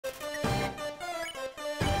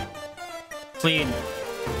Flee.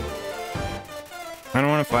 I don't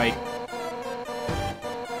want to fight.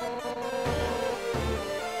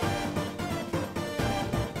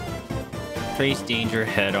 Face danger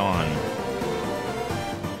head on.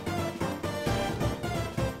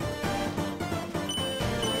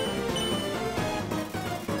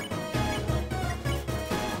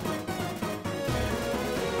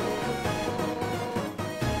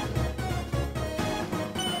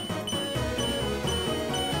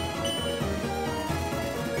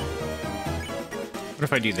 What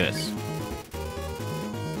if I do this?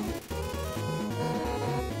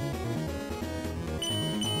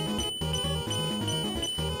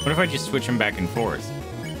 What if I just switch them back and forth?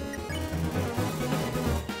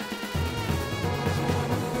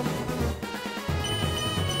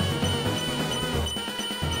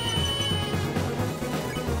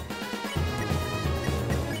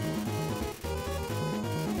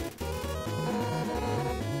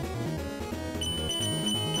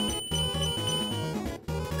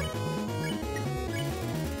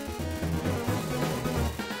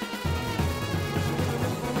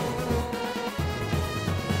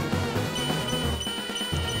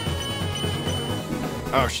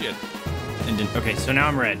 Oh shit. And didn't, okay, so now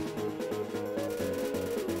I'm red.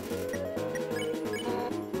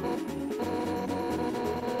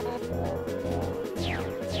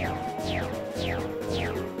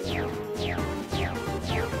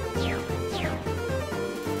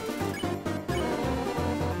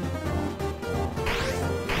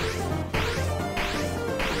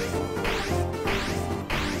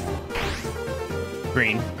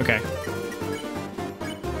 Green, okay.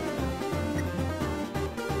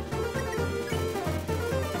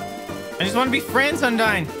 I just want to be friends,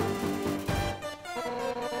 Undyne.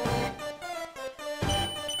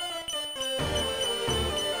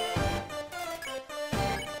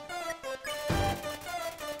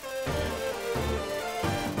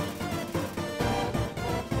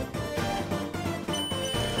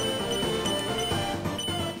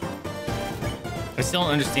 I still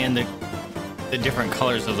don't understand the different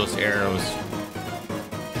colors of those arrows.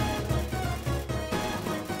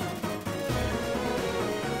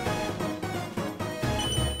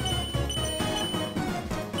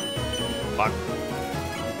 Fuck.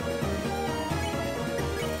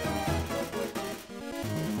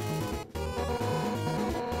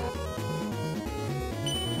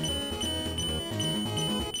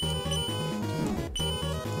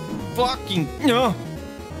 Fucking no.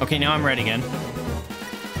 Okay, now I'm red again.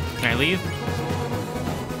 Can I leave?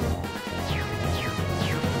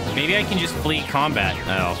 Maybe I can just flee combat.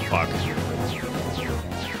 Oh, fuck.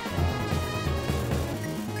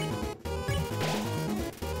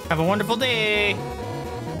 Have a wonderful day.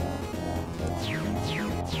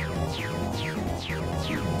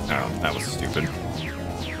 Oh, that was stupid.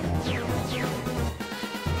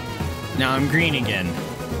 Now I'm green again.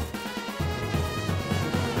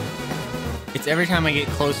 It's every time I get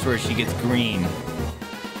close to her, she gets green.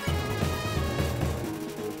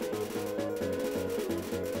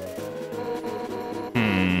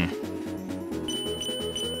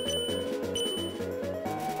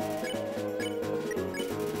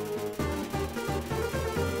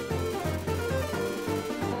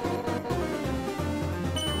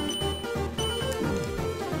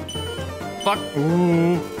 Fuck.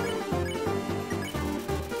 Ooh.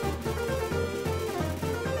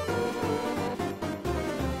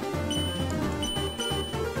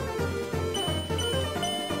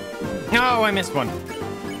 No, I missed one.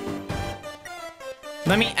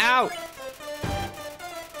 Let me out.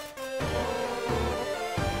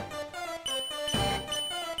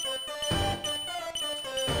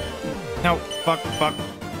 No, fuck, fuck.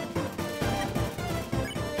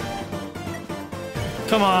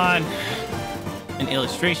 Come on. An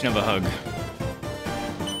illustration of a hug.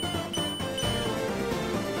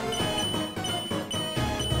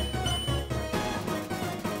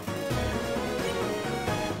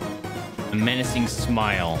 A menacing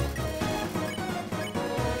smile.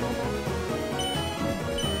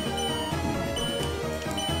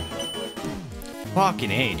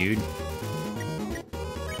 Fucking A, dude.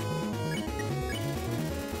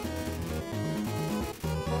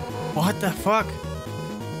 What the fuck?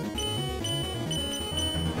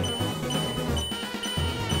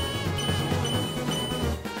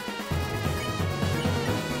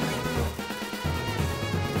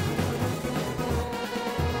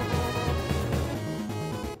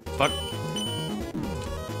 Fuck.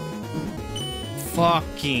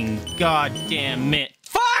 Fucking goddamn it.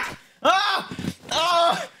 Fuck! Oh!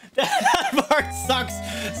 Oh! That part sucks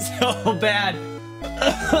so bad.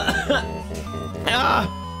 Ah!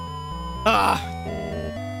 Ah!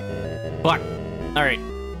 Fuck. All right.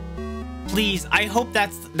 Please, I hope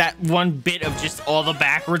that's that one bit of just all the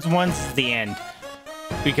backwards ones is the end.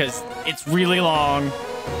 Because it's really long,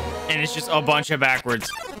 and it's just a bunch of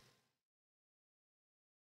backwards.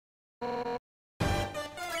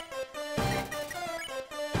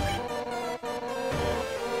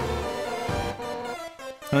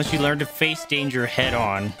 Unless you learn to face danger head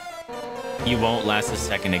on, you won't last a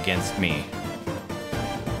second against me.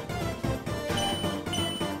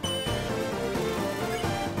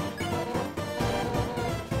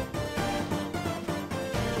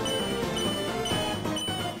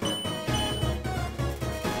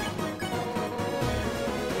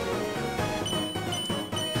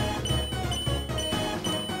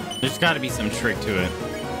 There's got to be some trick to it.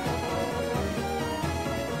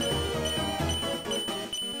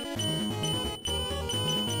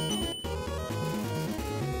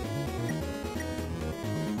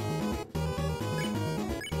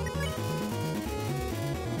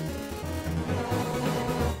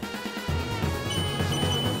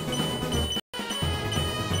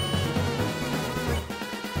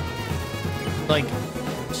 Like,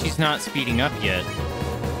 she's not speeding up yet.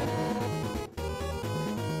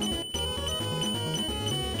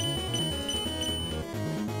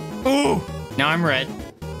 Ooh! Now I'm red.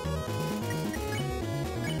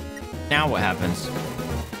 Now what happens?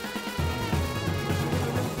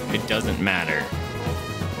 It doesn't matter.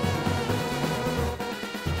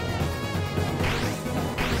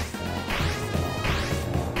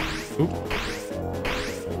 Oop.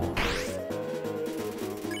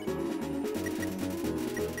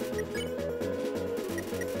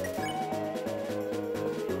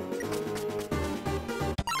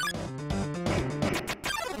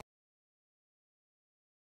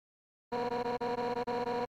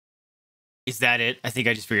 Is that it? I think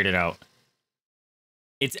I just figured it out.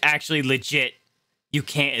 It's actually legit. You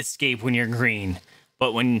can't escape when you're green,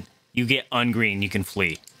 but when you get ungreen, you can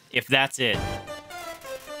flee. If that's it.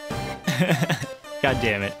 God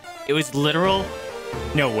damn it. It was literal?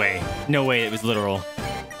 No way. No way it was literal.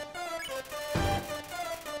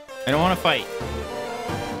 I don't want to fight.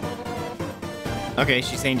 Okay,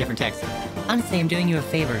 she's saying different text. Honestly, I'm doing you a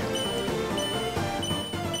favor.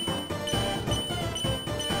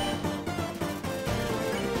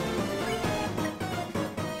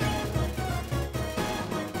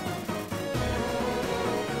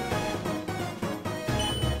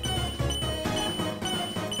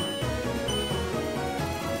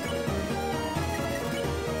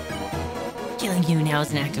 Killing you now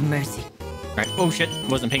is an act of mercy. All right. Oh shit!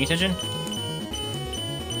 Wasn't paying attention.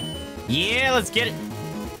 Yeah, let's get it.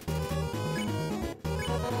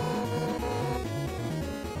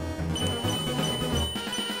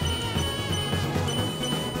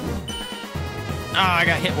 Oh, I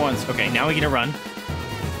got hit once. Okay, now we get a run.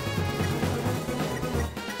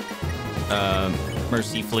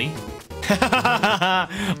 Mercifully.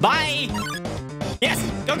 Bye. Yes.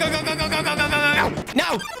 Go go go go go go go go go go.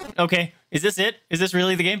 No. Okay. Is this it? Is this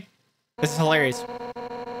really the game? This is hilarious.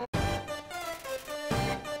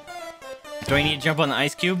 Do I need to jump on the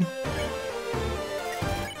ice cube?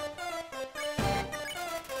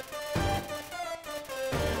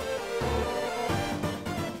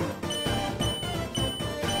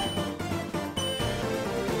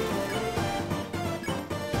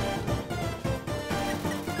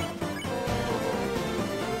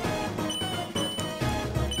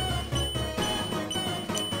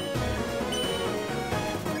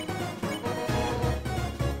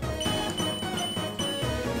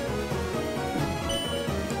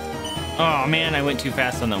 Oh man, I went too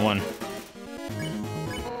fast on that one.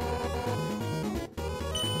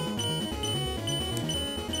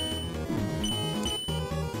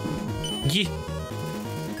 Yeah.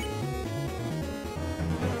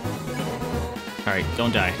 All right,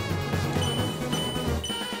 don't die.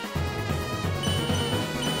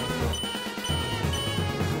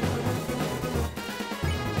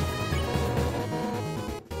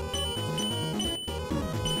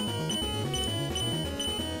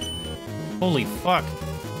 Holy fuck.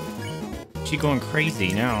 She going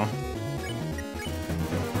crazy now.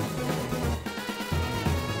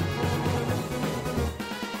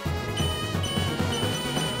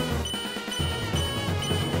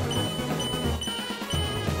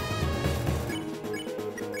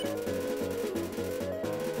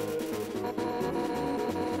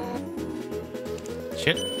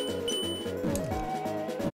 Shit.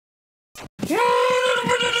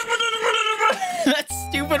 That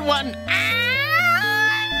stupid one.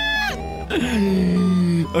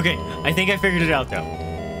 Okay, I think I figured it out though.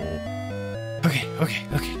 Okay.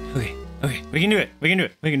 We can do it. We can do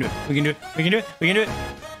it. We can do it. We can do it. We can do it. We can do it.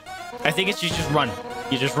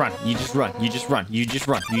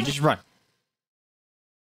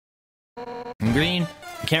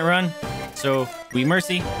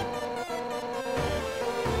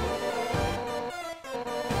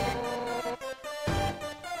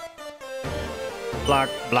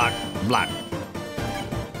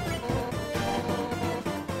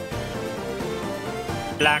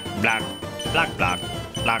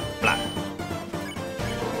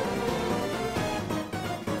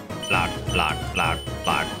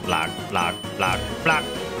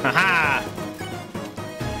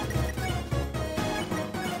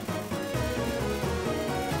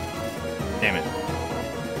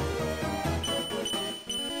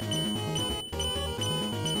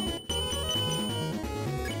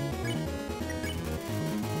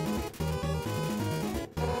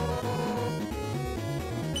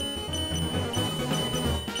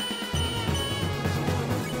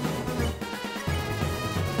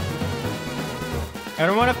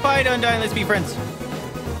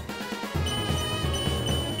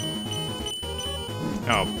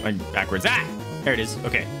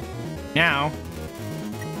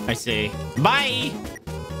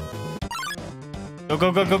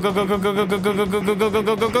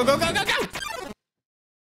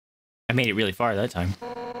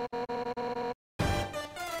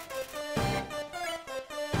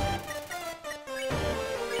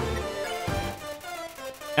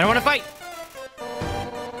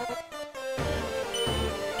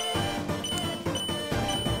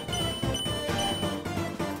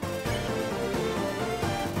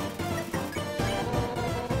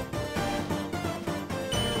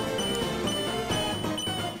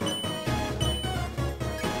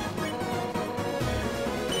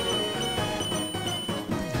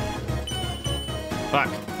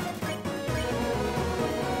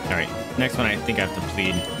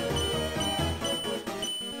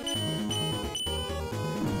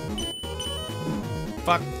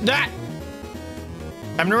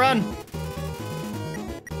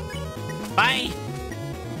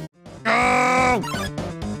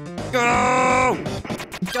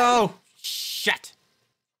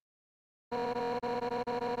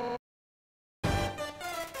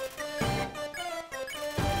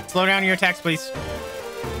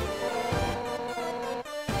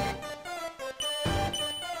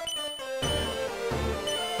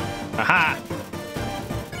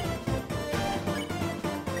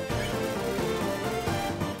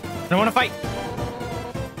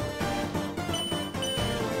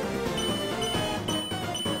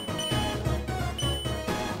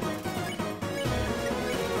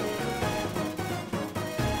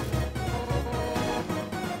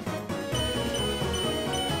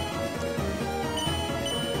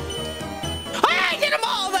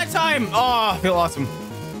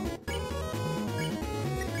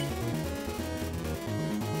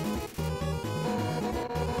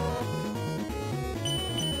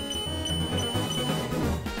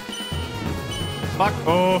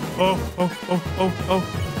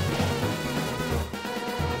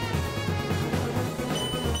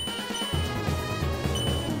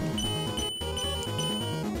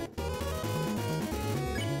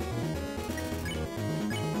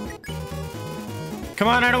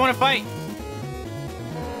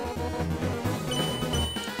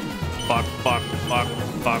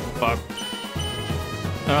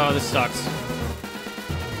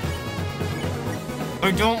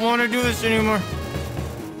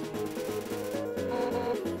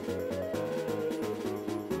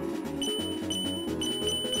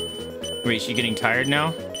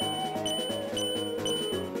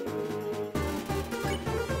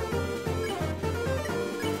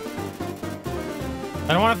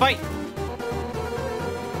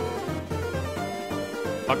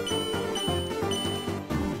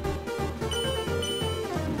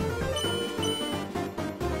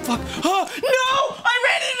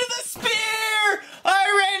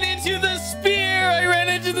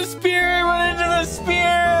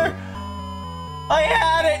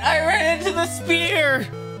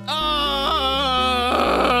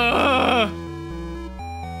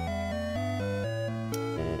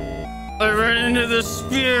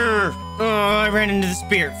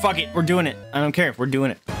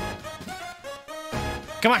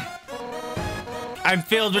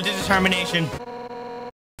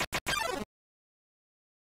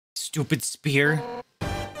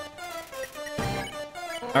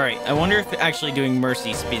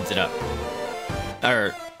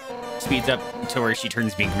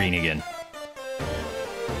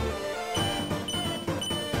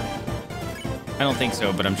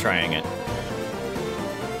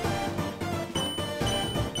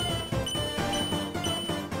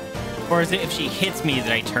 Or is it if she hits me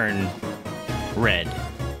that I turn red?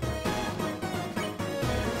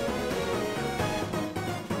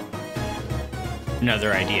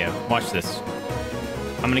 Another idea. Watch this.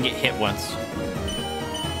 I'm gonna get hit once.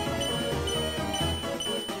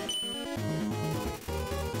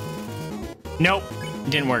 Nope,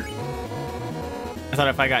 didn't work. I thought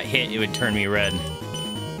if I got hit, it would turn me red.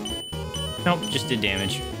 Nope, just did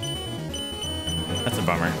damage. That's a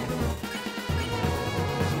bummer.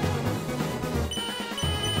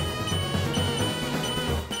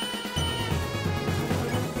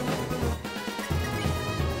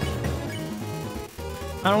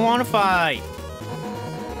 I don't want to fight.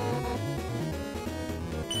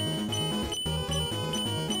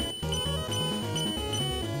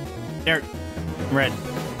 There. Red.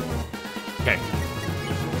 Okay.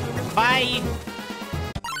 Bye.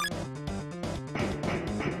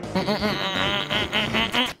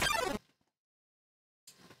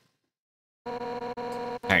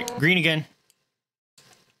 Alright, green again.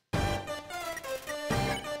 I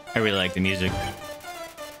really like the music.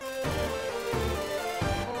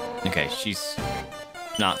 Okay, she's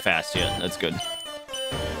not fast yet. That's good.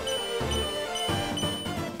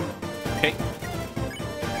 Okay.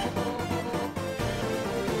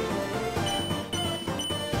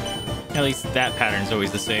 At least that pattern's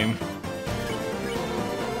always the same.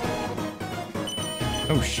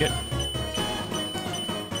 Oh, shit. I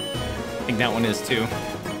think that one is, too.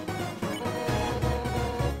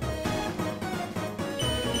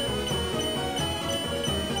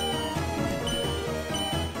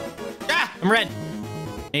 Ah! I'm red!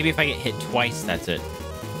 Maybe if I get hit twice, that's it.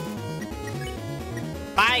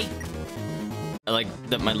 Bye! I like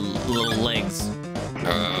that my little legs.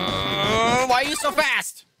 Why are you so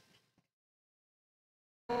fast?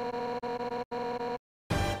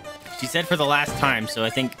 She said for the last time, so I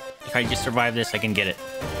think if I just survive this, I can get it.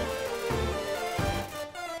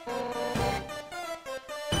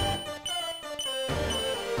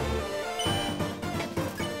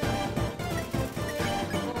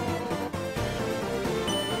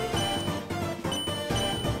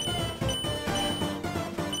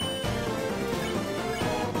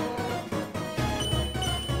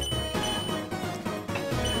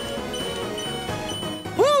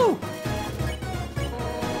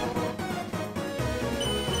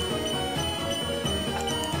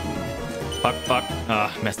 Fuck.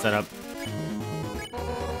 Messed that up.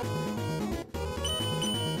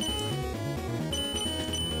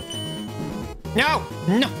 No!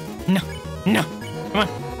 Come on.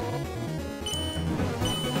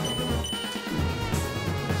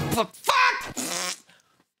 Fuck!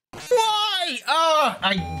 Why?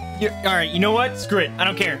 All right, you know what? Screw it. I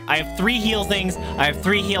don't care. I have 3 heal things. I have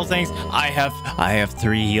 3 heal things. I have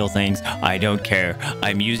 3 heal things. I don't care.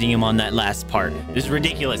 I'm using him on that last part. This is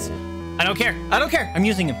ridiculous. I don't care. I'm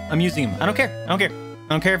using him. I don't care. I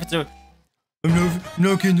don't care if it's a... I'm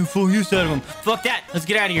not getting the full use out of him. Fuck that. Let's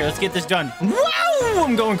get out of here. Let's get this done. Wow!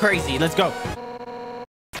 I'm going crazy. Let's go.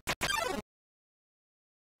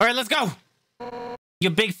 All right, let's go.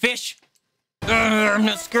 You big fish. I'm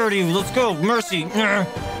not scared of you. Let's go. Mercy.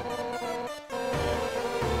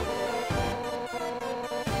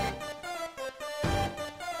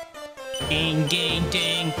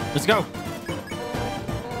 Ding. Let's go.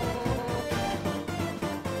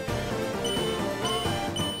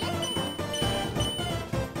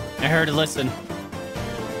 I heard to listen.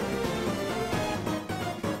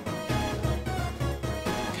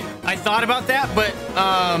 I thought about that, but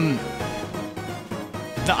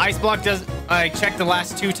the ice block does. I checked the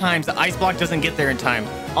last 2 times. The ice block doesn't get there in time.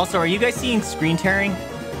 Also, are you guys seeing screen tearing?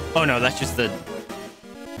 Oh no, that's just the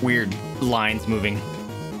weird lines moving.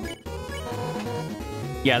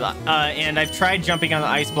 Yeah, and I've tried jumping on the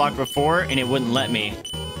ice block before, and it wouldn't let me.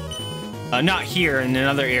 Not here, in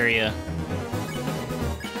another area.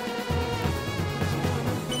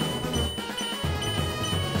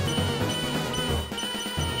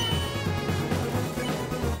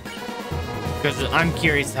 Because I'm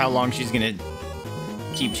curious how long she's gonna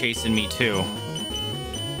keep chasing me too.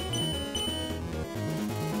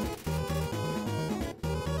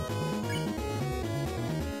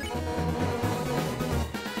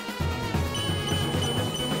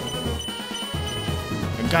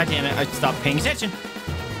 God damn it, I stopped paying attention.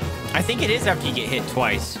 I think it is after you get hit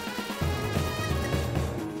twice.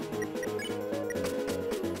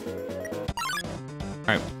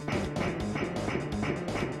 Alright.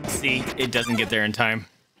 See, it doesn't get there in time.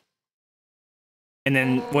 And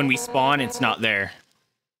then when we spawn, it's not there.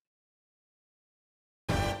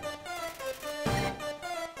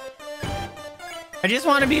 I just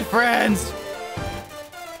want to be friends.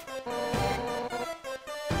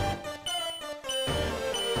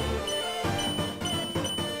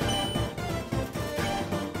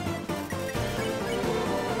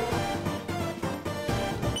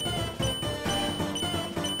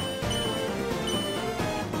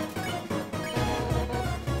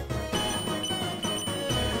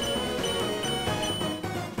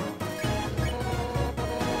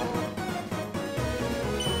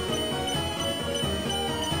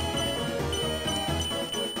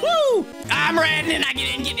 I'm red and I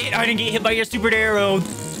didn't get hit. I didn't get hit by your stupid arrow.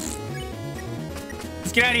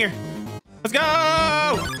 Let's get out of here. Let's go.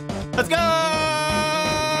 Let's go.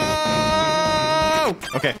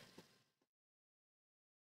 Okay.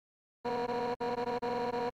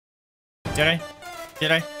 Did I?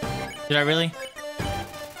 Did I? Did I really?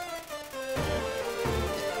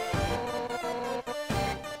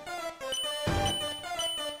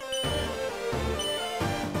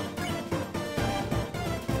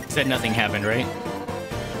 Said nothing happened, right?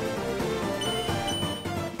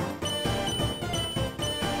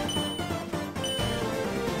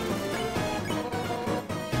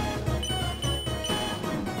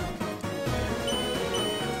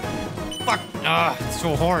 Fuck! Ah, it's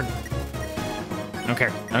so hard. I don't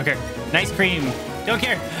care. I don't care. Nice cream. Don't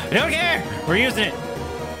care. I don't care. We're using it.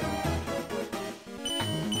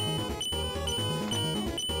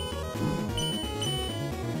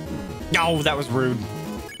 Oh, that was rude.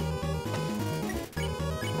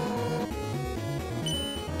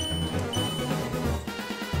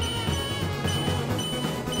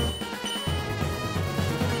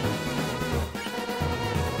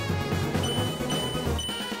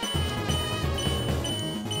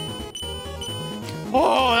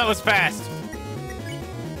 Oh, that was fast.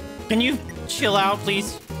 Can you chill out,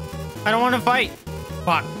 please? I don't want to fight.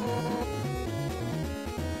 Fuck.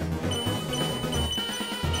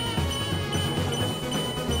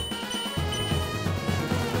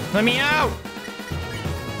 Let me out.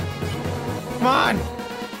 Come on.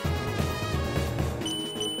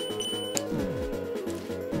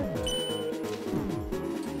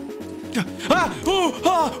 Ah! Oh!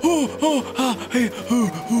 Ah! Oh! Oh! Ah! Hey! Oh!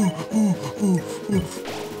 Oh! Oh! Oh! Oh!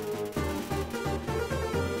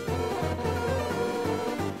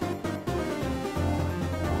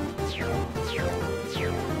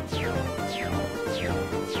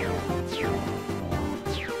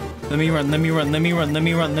 Let me run, let me run, let me run, let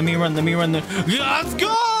me run, let me run, let me run. Let's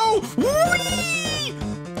go! Whee!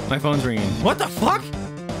 My phone's ringing. What the fuck?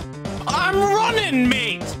 I'm running,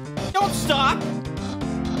 mate! Don't stop!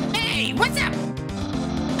 Hey, what's up?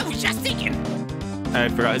 I was just thinking. I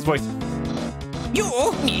forgot his voice.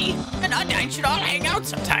 You, me, and Undyne should all hang out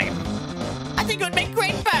sometime. I think it would make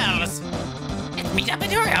great pals. Let's meet up at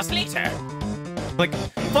your house later. Like,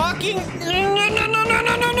 fucking... No, no, no, no, no,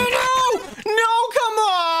 no, no, no! No, come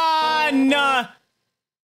on!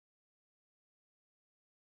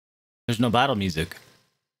 There's no battle music.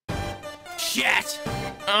 Shit!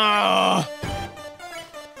 Oh!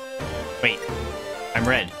 Wait. I'm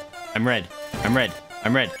red. I'm red. I'm red.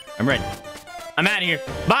 I'm red. I'm red. I'm out of here.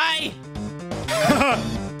 Bye!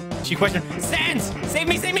 She questioned. Sans! Save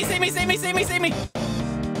me, save me, save me, save me, save me, save me!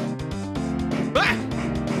 Ah!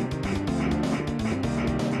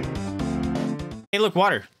 Hey, look,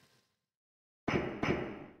 water.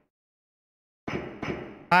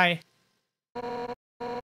 Hi.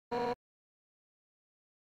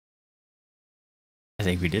 I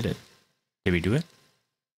think we did it. Did we do it?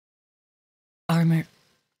 Armor.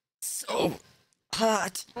 So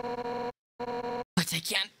hot. But I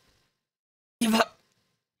can't give up.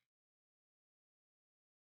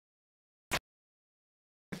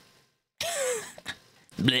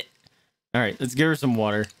 Blech. All right, let's give her some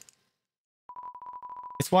water.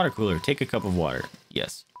 It's water cooler. Take a cup of water.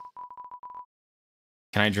 Yes.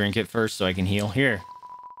 Can I drink it first so I can heal? Here.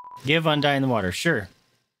 Give Undyne the water. Sure.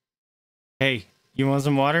 Hey, you want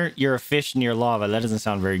some water? You're a fish near lava. That doesn't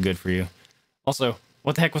sound very good for you. Also,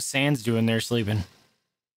 what the heck was Sans doing there sleeping?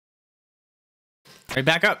 All right,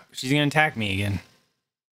 back up. She's gonna attack me again.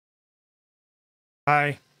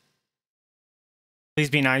 Hi. Please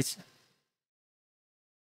be nice.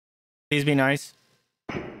 Please be nice.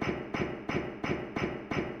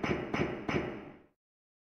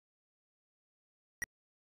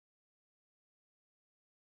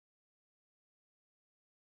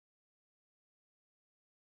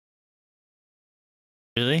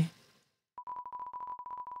 Really?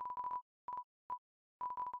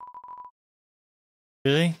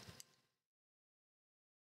 Really?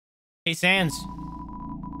 Hey, Sans.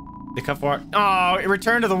 The cup of water. Oh, it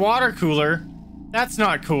returned to the water cooler. That's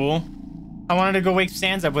not cool. I wanted to go wake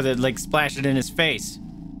Sans up with it, like splash it in his face.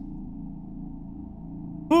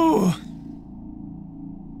 Ooh.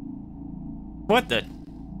 What the?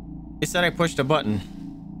 It said I pushed a button.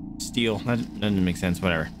 Steal. That doesn't make sense.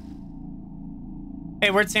 Whatever. Hey,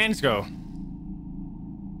 where'd Sans go?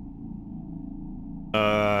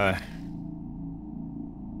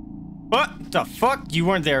 What the fuck? You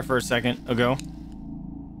weren't there for a second ago.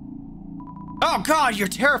 Oh god, you're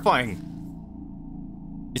terrifying.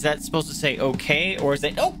 Is that supposed to say okay, or is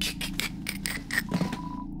it okay?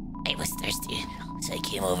 I was thirsty, I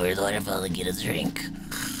came over to the waterfall to get a drink.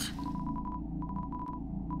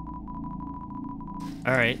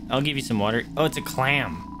 All right, I'll give you some water. Oh, it's a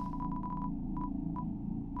clam.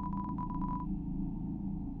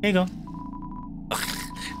 Here you go.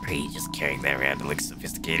 Are you just carrying that around to look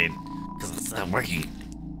sophisticated? Because it's not working.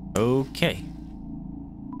 Okay.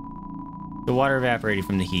 The water evaporated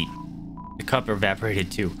from the heat. The cup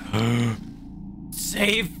evaporated too.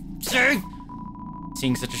 Save! Save!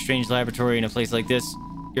 Seeing such a strange laboratory in a place like this,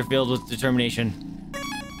 you're filled with determination.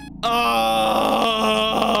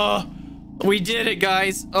 Oh! We did it,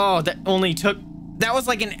 guys. Oh, that only took... That was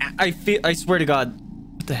like an... I swear to God.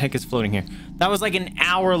 What the heck is floating here? That was like an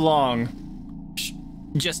hour long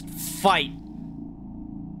just fight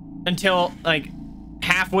until like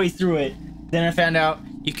halfway through it. Then I found out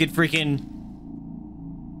you could freaking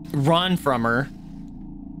run from her.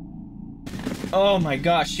 Oh my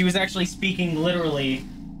gosh, she was actually speaking literally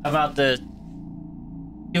about the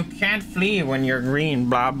you can't flee when you're green,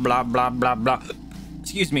 blah blah blah blah blah.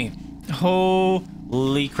 Excuse me.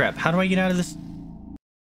 Holy crap. How do I get out of this? You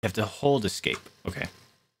have to hold escape. Okay.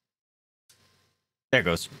 There it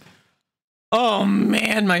goes. Oh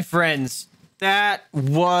man, my friends. That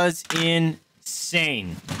was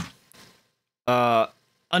insane.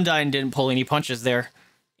 Undyne didn't pull any punches there.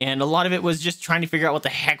 And a lot of it was just trying to figure out what the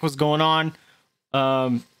heck was going on.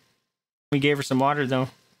 We gave her some water though.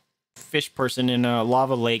 Fish person in a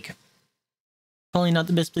lava lake. Probably not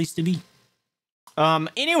the best place to be.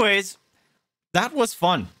 Anyways, that was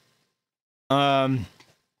fun. I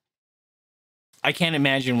can't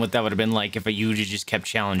imagine what that would have been like if a Yuji just kept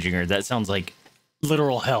challenging her. That sounds like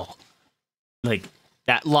literal hell. Like,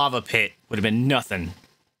 that lava pit would have been nothing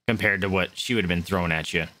compared to what she would have been throwing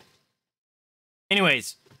at you.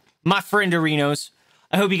 Anyways, my friend Arinos,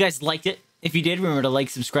 I hope you guys liked it. If you did, remember to like,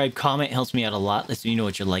 subscribe, comment. It helps me out a lot. Lets me know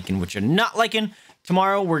what you're liking, what you're not liking.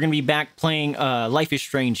 Tomorrow, we're going to be back playing Life is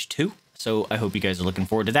Strange 2. So I hope you guys are looking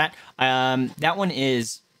forward to that. That one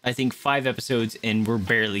is, I think, 5 episodes, and we're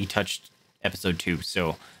barely touched episode 2.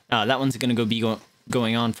 So that one's going to be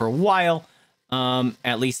going on for a while.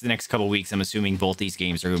 At least the next couple weeks. I'm assuming both these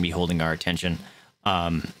games are going to be holding our attention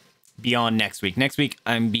beyond next week. Next week,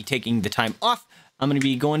 I'm going to be taking the time off. I'm going to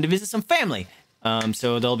be going to visit some family.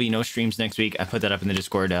 So there'll be no streams next week. I put that up in the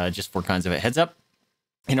Discord just for kinds of a heads up.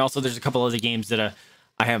 And also there's a couple other games that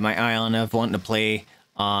I have my eye on of wanting to play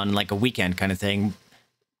on like a weekend kind of thing.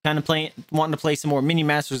 Wanting to play some more Mini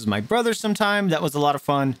Masters with my brother sometime. That was a lot of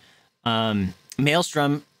fun.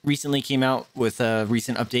 Maelstrom recently came out with a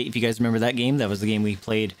recent update. If you guys remember that game, that was the game we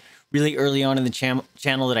played really early on in the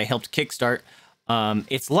channel that I helped kickstart.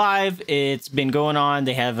 It's live. It's been going on.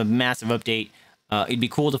 They have a massive update. It'd be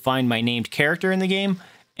cool to find my named character in the game,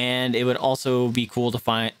 and it would also be cool to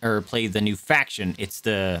find or play the new faction. It's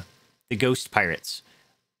the Ghost Pirates,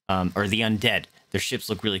 or the Undead. Their ships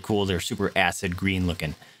look really cool. They're super acid green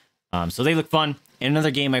looking, so they look fun. And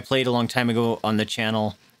another game I played a long time ago on the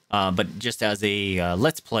channel, but just as a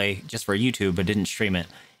let's play, just for YouTube, but didn't stream it,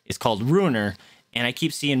 is called RUUUUUUUUNNNNN, and I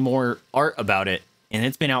keep seeing more art about it, and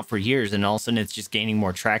it's been out for years, and all of a sudden it's just gaining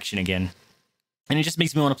more traction again, and it just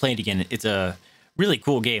makes me want to play it again. It's a really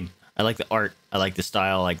cool game. I like the art. I like the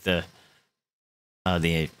style. I like the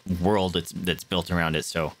world that's built around it.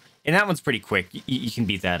 So, and that one's pretty quick. You can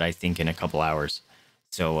beat that, I think, in a couple hours.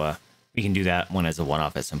 So we can do that one as a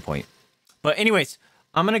one-off at some point. But anyways,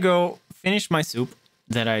 I'm gonna go finish my soup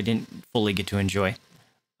that I didn't fully get to enjoy.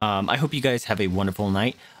 I hope you guys have a wonderful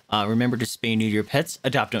night. Remember to spay and neuter your pets,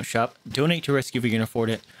 adopt, don't shop, donate to rescue if you can afford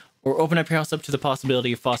it, or open up your house up to the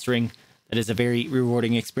possibility of fostering. That is a very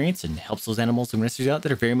rewarding experience and helps those animals and rescues out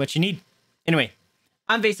that are very much in need. Anyway,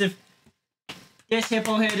 I'm Vaesive. This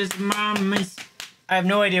hippo head is Mama's. I have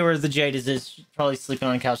no idea where the Jade is. She's probably sleeping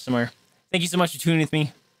on a couch somewhere. Thank you so much for tuning with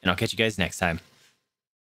me, and I'll catch you guys next time.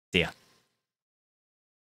 See ya.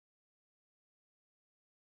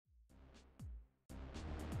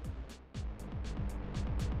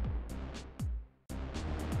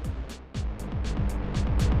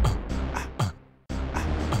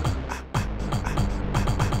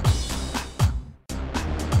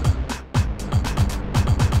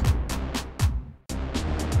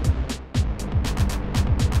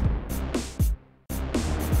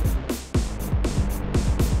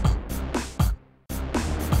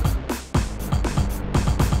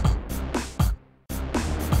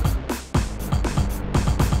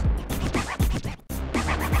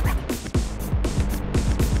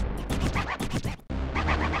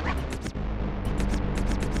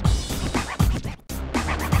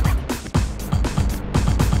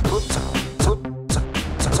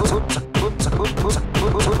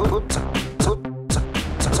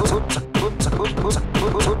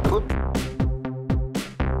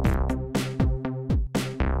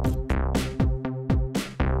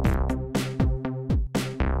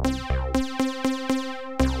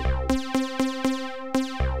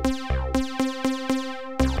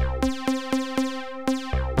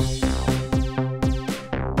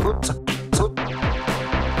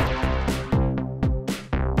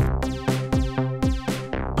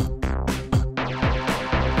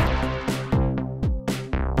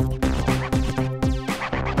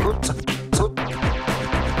 out.